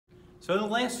So in the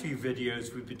last few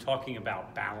videos, we've been talking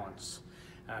about balance.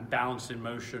 Balance in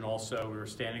motion also. We were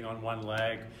standing on one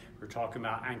leg. We were talking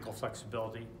about ankle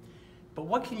flexibility. But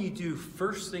what can you do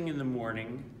first thing in the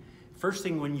morning, first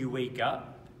thing when you wake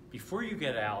up, before you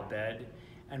get out of bed,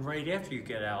 and right after you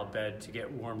get out of bed to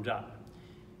get warmed up?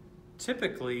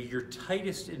 Typically, you're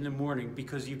tightest in the morning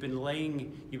because you've been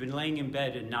laying in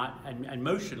bed and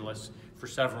motionless for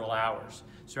several hours.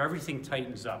 So everything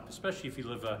tightens up, especially if you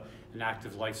live an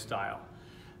active lifestyle.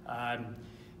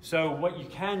 So what you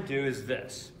can do is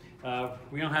this.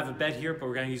 We don't have a bed here, but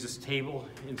we're going to use this table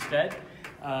instead.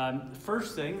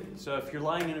 First thing, so if you're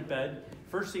lying in a bed,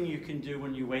 first thing you can do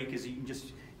when you wake is you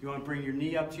want to bring your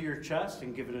knee up to your chest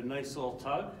and give it a nice little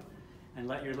tug and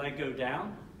let your leg go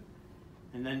down,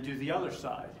 and then do the other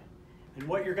side. And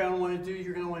what you're going to want to do,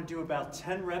 you're going to want to do about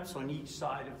 10 reps on each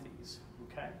side of these,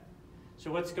 okay?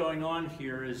 So what's going on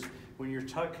here is when you're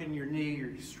tucking your knee,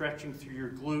 you're stretching through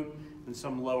your glute and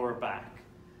some lower back,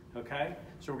 okay?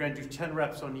 So we're going to do 10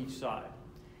 reps on each side.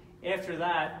 After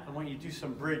that, I want you to do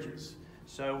some bridges.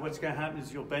 So what's going to happen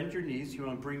is you'll bend your knees, you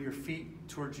want to bring your feet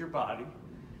towards your body,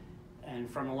 and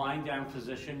from a lying down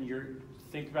position,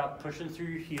 think about pushing through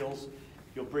your heels.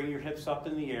 You'll bring your hips up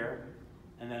in the air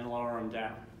and then lower them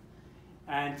down.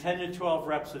 And 10 to 12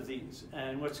 reps of these.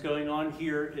 And what's going on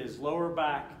here is lower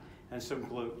back and some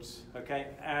glutes, okay?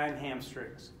 And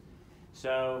hamstrings.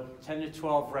 So 10 to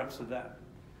 12 reps of that,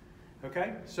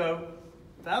 okay? So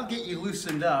that'll get you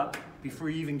loosened up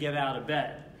before you even get out of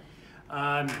bed.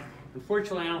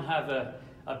 Unfortunately, I don't have a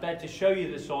bed to show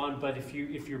you this on, but if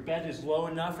your bed is low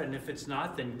enough, and if it's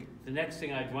not, then the next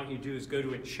thing I'd want you to do is go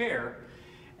to a chair,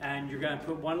 and you're going to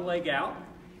put one leg out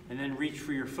and then reach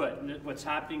for your foot. And what's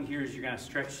happening here is you're going to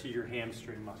stretch to your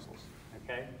hamstring muscles,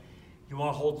 okay? You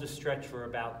want to hold this stretch for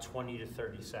about 20 to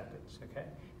 30 seconds, okay?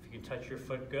 If you can touch your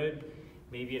foot good,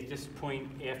 maybe at this point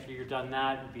after you're done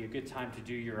that, it'd be a good time to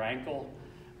do your ankle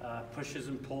pushes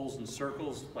and pulls and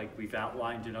circles like we've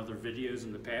outlined in other videos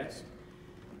in the past.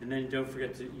 And then don't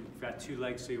forget you've got two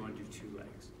legs, so you want to do two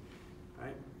legs, all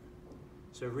right?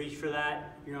 So reach for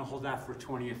that. You're going to hold that for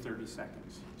 20 or 30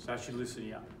 seconds. So that should loosen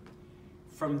you up.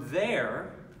 From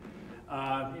there,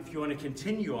 if you want to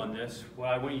continue on this,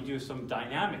 well, I want you to do some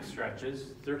dynamic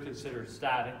stretches. They're considered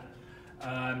static.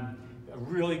 A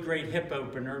really great hip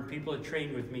opener. People that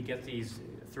train with me get these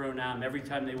thrown out, and every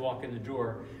time they walk in the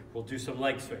door, we'll do some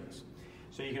leg swings.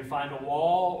 So you can find a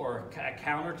wall or a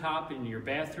countertop in your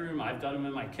bathroom. I've done them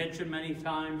in my kitchen many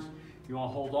times. You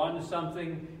want to hold on to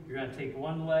something. You're going to take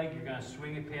one leg, you're going to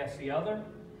swing it past the other.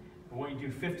 And when you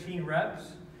do 15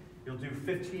 reps, you'll do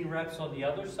 15 reps on the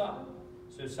other side.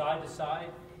 So side to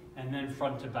side, and then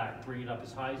front to back. Bring it up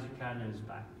as high as you can and as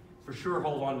back. For sure,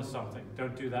 hold on to something.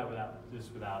 Don't do that without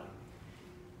it.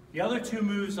 The other two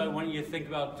moves I want you to think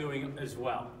about doing as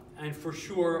well. And for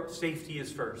sure, safety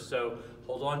is first. So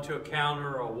hold on to a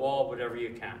counter or a wall, whatever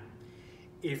you can.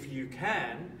 If you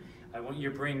can, I want you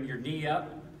to bring your knee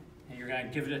up and you're going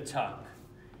to give it a tuck.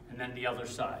 And then the other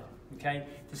side, okay?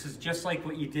 This is just like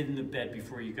what you did in the bed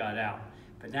before you got out.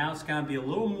 But now it's going to be a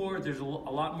little more, there's a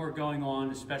lot more going on,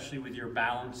 especially with your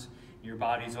balance. Your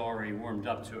body's already warmed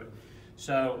up to it.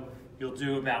 So you'll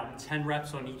do about 10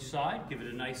 reps on each side, give it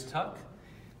a nice tuck.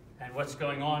 And what's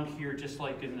going on here, just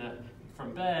like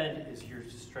from bed, is you're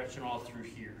stretching all through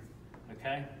here,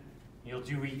 okay? You'll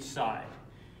do each side.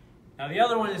 Now the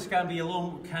other one is going to be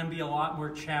can be a lot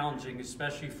more challenging,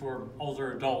 especially for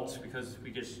older adults, because we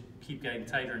just keep getting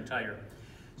tighter and tighter.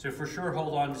 So for sure,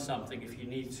 hold on to something if you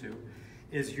need to.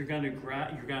 Is you're going to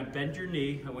bend your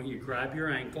knee. I want you to grab your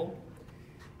ankle,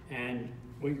 and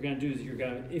what you're going to do is you're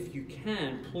going to, if you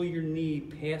can, pull your knee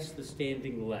past the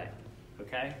standing leg.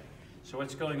 Okay. So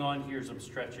what's going on here is I'm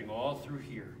stretching all through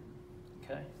here.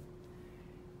 Okay.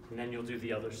 And then you'll do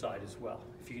the other side as well.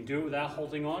 If you can do it without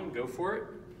holding on, go for it.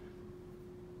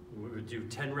 We would do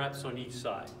 10 reps on each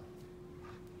side.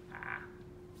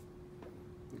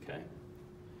 Okay?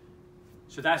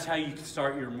 So that's how you can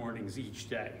start your mornings each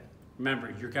day.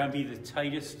 Remember, you're going to be the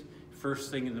tightest first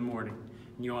thing in the morning.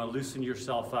 And you want to loosen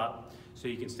yourself up so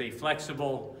you can stay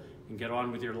flexible and get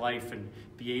on with your life and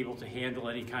be able to handle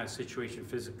any kind of situation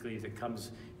physically that comes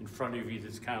in front of you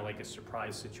that's kind of like a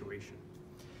surprise situation.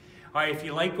 All right, if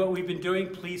you like what we've been doing,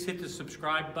 please hit the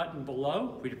subscribe button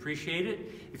below. We'd appreciate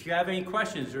it. If you have any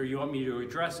questions or you want me to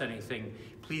address anything,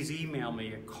 please email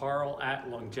me at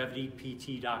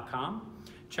carl@longevitypt.com.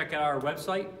 Check out our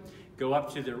website. Go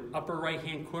up to the upper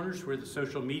right-hand corners where the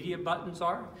social media buttons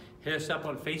are. Hit us up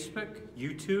on Facebook,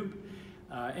 YouTube,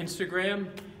 Instagram,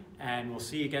 and we'll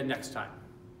see you again next time.